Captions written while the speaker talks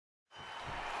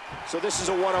So this is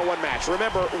a one-on-one match.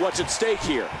 Remember what's at stake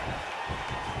here.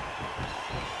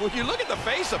 Would you look at the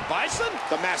face of Bison?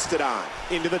 The Mastodon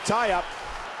into the tie-up.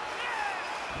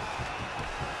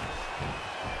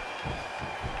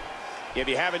 If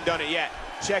you haven't done it yet,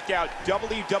 check out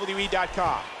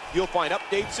WWE.com. You'll find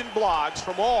updates and blogs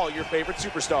from all your favorite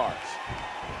superstars.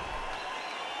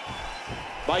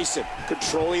 Bison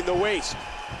controlling the waist.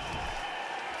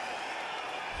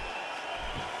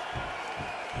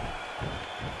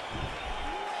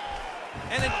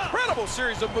 An incredible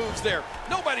series of moves there.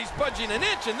 Nobody's budging an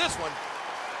inch in this one.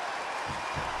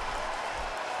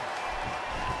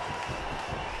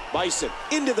 Bison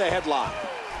into the headlock.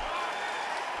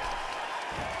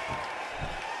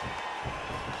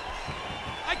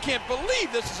 I can't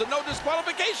believe this is a no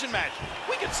disqualification match.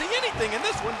 We can see anything in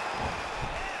this one.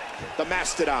 The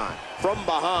Mastodon from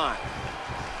behind.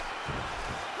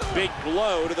 Big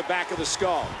blow to the back of the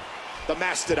skull. The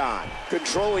Mastodon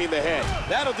controlling the head.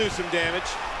 That'll do some damage.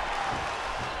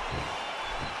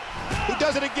 He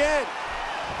does it again.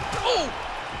 Oh!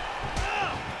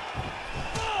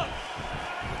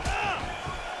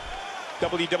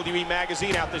 WWE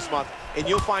Magazine out this month, and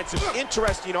you'll find some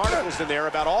interesting articles in there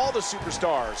about all the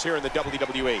superstars here in the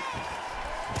WWE.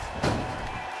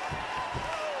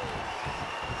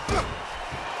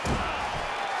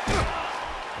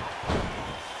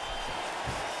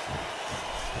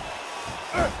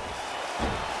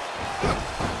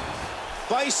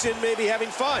 Bison may be having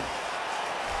fun.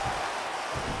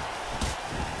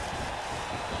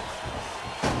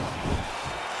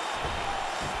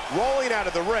 Rolling out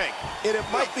of the ring, and it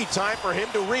might be time for him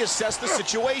to reassess the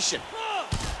situation.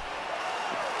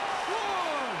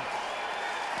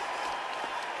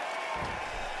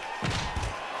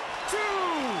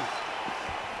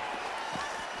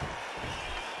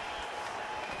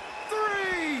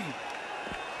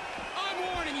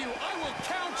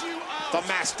 The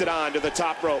Mastodon to the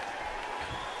top rope.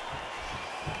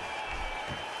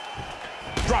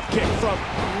 Drop kick from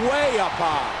way up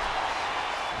high.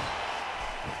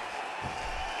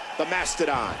 The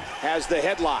Mastodon has the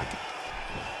headlock.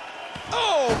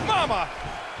 Oh, mama!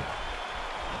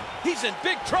 He's in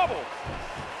big trouble.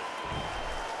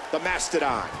 The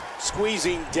Mastodon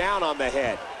squeezing down on the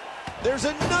head. There's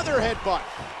another headbutt.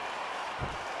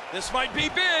 This might be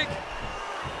big.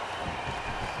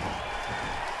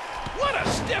 What a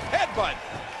stiff headbutt.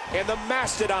 And the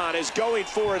Mastodon is going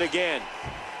for it again.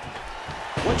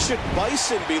 What should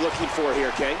Bison be looking for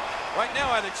here, King? Right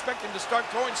now, I'd expect him to start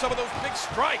throwing some of those big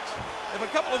strikes. If a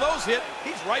couple of those hit,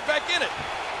 he's right back in it.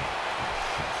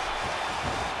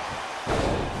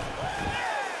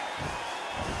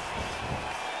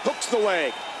 Hooks the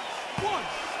leg. 1,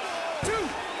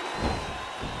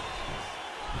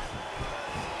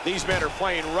 2. These men are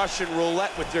playing Russian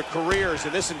roulette with their careers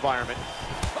in this environment.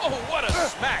 Oh, what a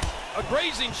smack. A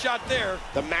grazing shot there.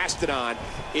 The Mastodon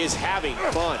is having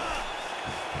fun.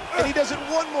 And he does it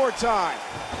one more time.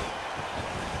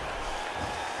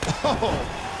 Oh.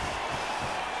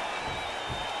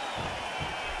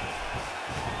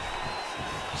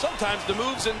 Sometimes the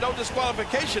moves in no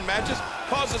disqualification matches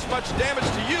cause as much damage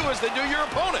to you as they do your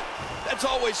opponent. That's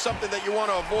always something that you want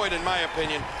to avoid, in my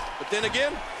opinion. But then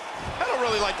again, I don't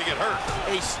really like to get hurt.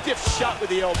 A stiff shot with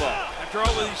the elbow. After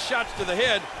all of these shots to the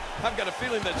head, I've got a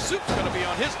feeling that Soup's going to be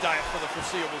on his diet for the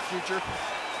foreseeable future.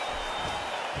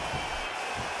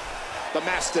 The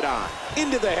Mastodon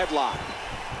into the headlock.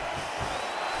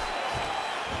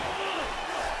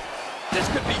 This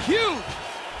could be huge.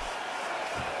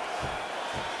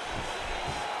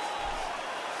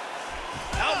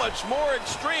 How much more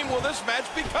extreme will this match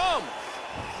become?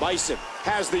 Bison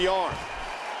has the arm.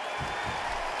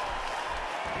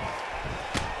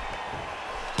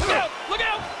 Look out! Look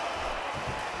out!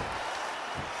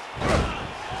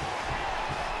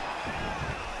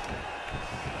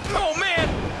 Oh, man!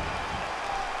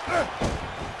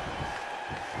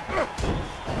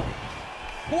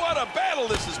 What a battle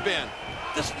this has been.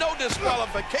 This no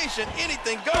disqualification,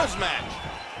 anything goes match.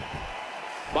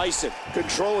 Bison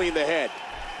controlling the head.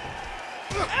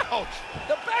 Ouch!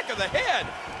 The back of the head!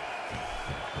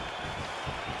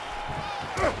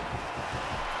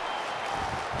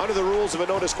 Under the rules of a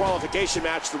no disqualification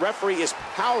match, the referee is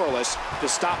powerless to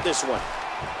stop this one.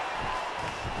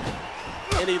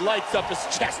 And he lights up his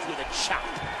chest with a chop.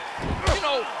 You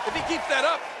know, if he keeps that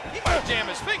up, he might jam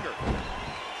his finger.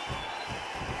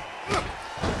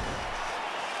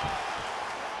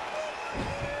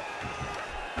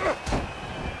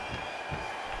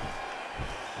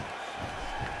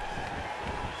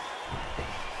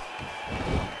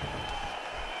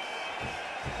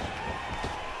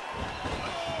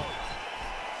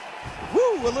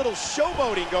 Woo, a little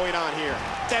showboating going on here.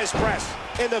 Des press,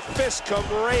 and the fist come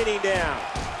raining down.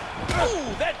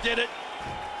 Oh, that did it.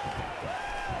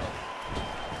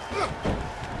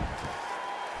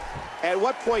 At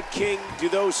what point, King, do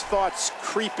those thoughts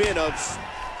creep in of,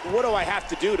 what do I have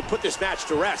to do to put this match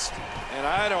to rest? And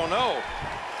I don't know.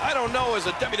 I don't know as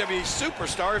a WWE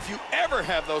superstar if you ever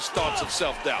have those thoughts of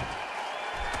self-doubt.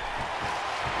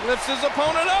 Lifts his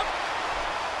opponent up.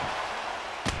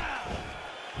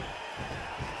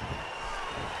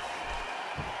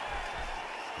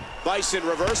 Bison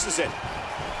reverses it.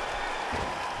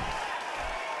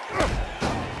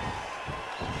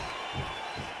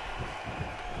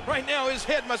 Right now, his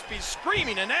head must be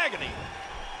screaming in agony.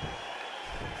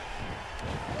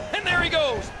 And there he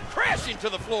goes, crashing to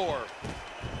the floor.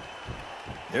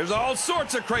 There's all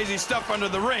sorts of crazy stuff under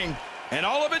the ring, and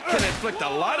all of it can inflict a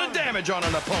lot of damage on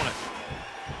an opponent.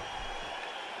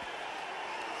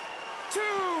 2.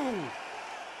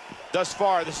 Thus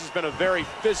far, this has been a very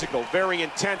physical, very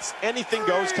intense,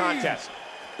 anything-goes contest.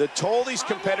 The toll these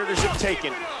competitors have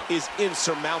taken is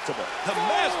insurmountable. The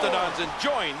Mastodon's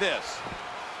enjoying this.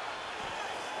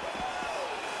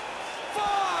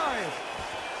 5.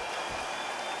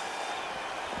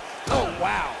 Oh,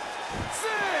 wow. 6.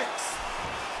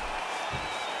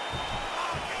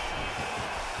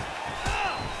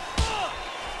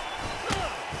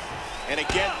 And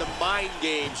again, the mind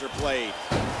games are played.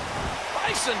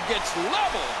 Bison gets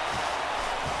leveled.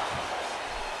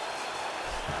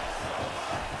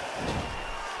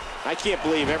 I can't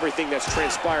believe everything that's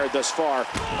transpired thus far.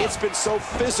 It's been so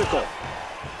physical.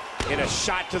 And a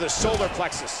shot to the solar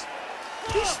plexus.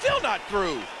 He's still not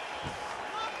through.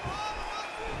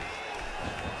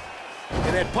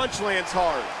 And that punch lands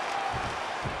hard.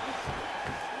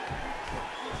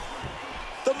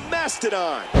 The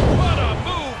Mastodon. What a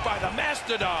move by the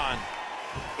Mastodon.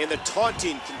 And the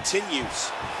taunting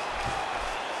continues.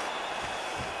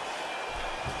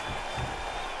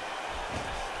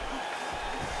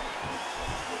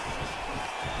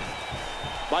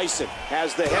 Bison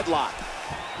has the headlock.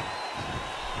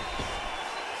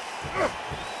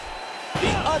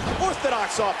 The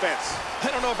unorthodox offense.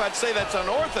 I don't know if I'd say that's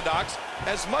unorthodox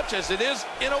as much as it is,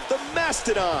 The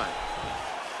Mastodon.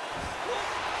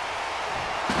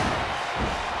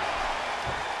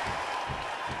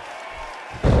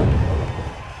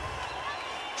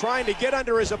 Trying to get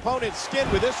under his opponent's skin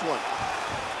with this one.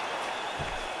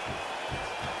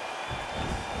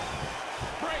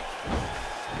 Break.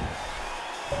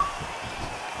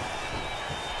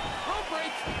 Oh,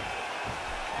 break.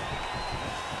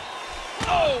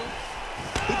 Oh!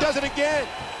 He does it again.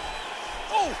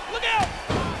 Oh, look out!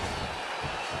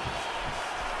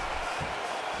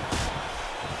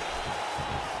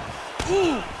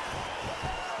 Ooh!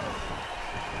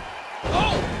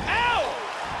 Oh! Ow!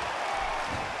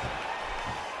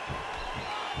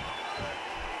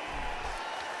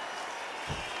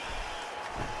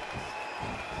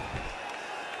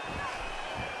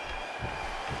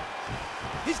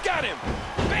 He's got him!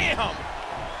 Bam!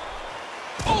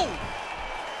 Oh!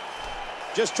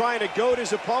 Just trying to goad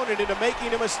his opponent into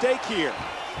making a mistake here.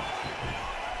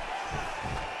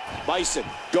 Bison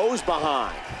goes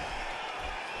behind.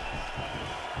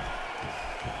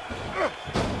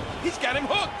 He's got him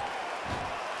hooked!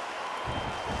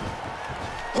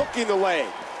 Hooking the leg.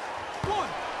 1,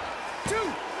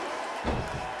 2.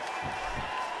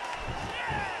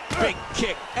 Big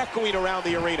kick echoing around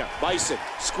the arena. Bison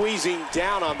squeezing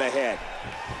down on the head.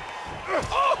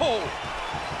 Oh!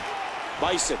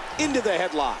 Bison into the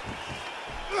headlock.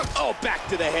 Oh, back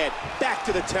to the head, back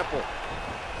to the temple.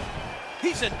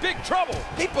 He's in big trouble.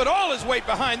 He put all his weight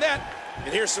behind that.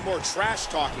 And here's some more trash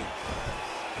talking.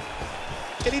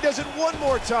 And he does it one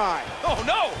more time. Oh,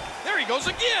 no! There he goes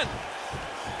again!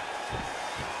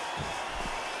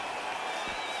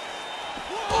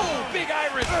 Oh, big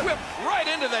Irish whip right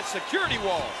into that security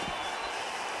wall.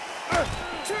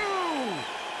 2.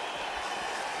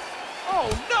 Oh,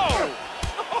 no!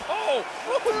 Oh,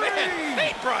 man,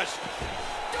 paintbrush!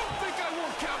 Don't think I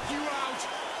won't count you out.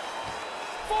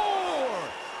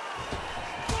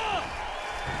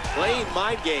 4. Playing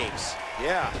mind games.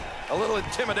 Yeah, a little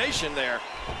intimidation there.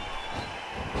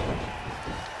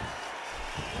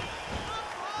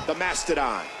 The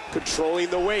Mastodon controlling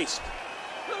the waist.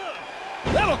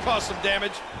 That'll cause some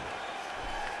damage.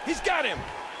 He's got him.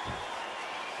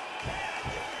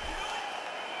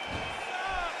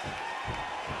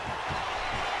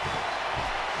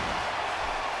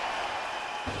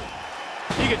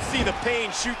 You can see the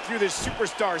pain shoot through this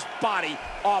superstar's body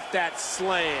off that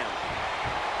slam.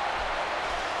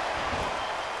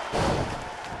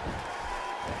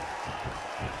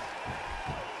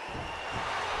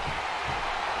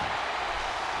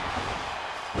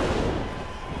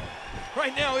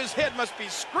 Right now, his head must be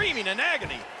screaming in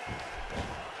agony.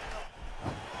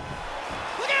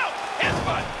 Look out!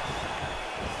 Headbutt!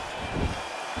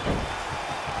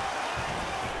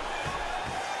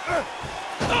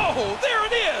 Oh, there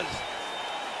it is!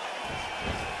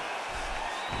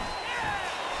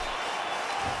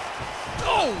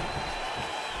 Oh!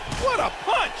 What a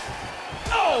punch!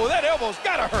 Oh, that elbow's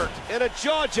gotta hurt. And a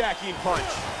jaw-jacking punch.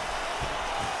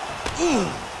 Ooh.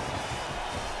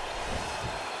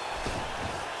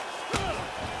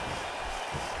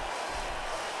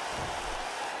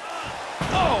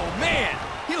 Oh, man!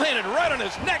 He landed right on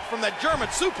his neck from that German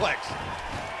suplex.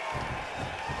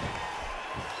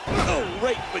 Oh,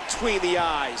 right between the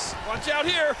eyes. Watch out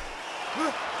here.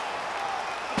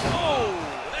 Oh,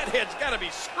 that head's got to be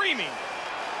screaming.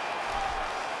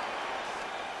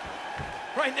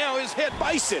 Right now, his head...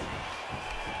 Bison.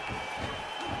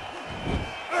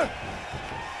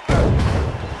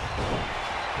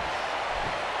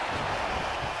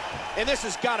 And this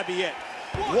has got to be it.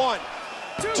 One,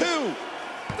 two,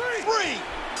 three.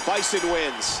 Bison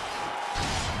wins.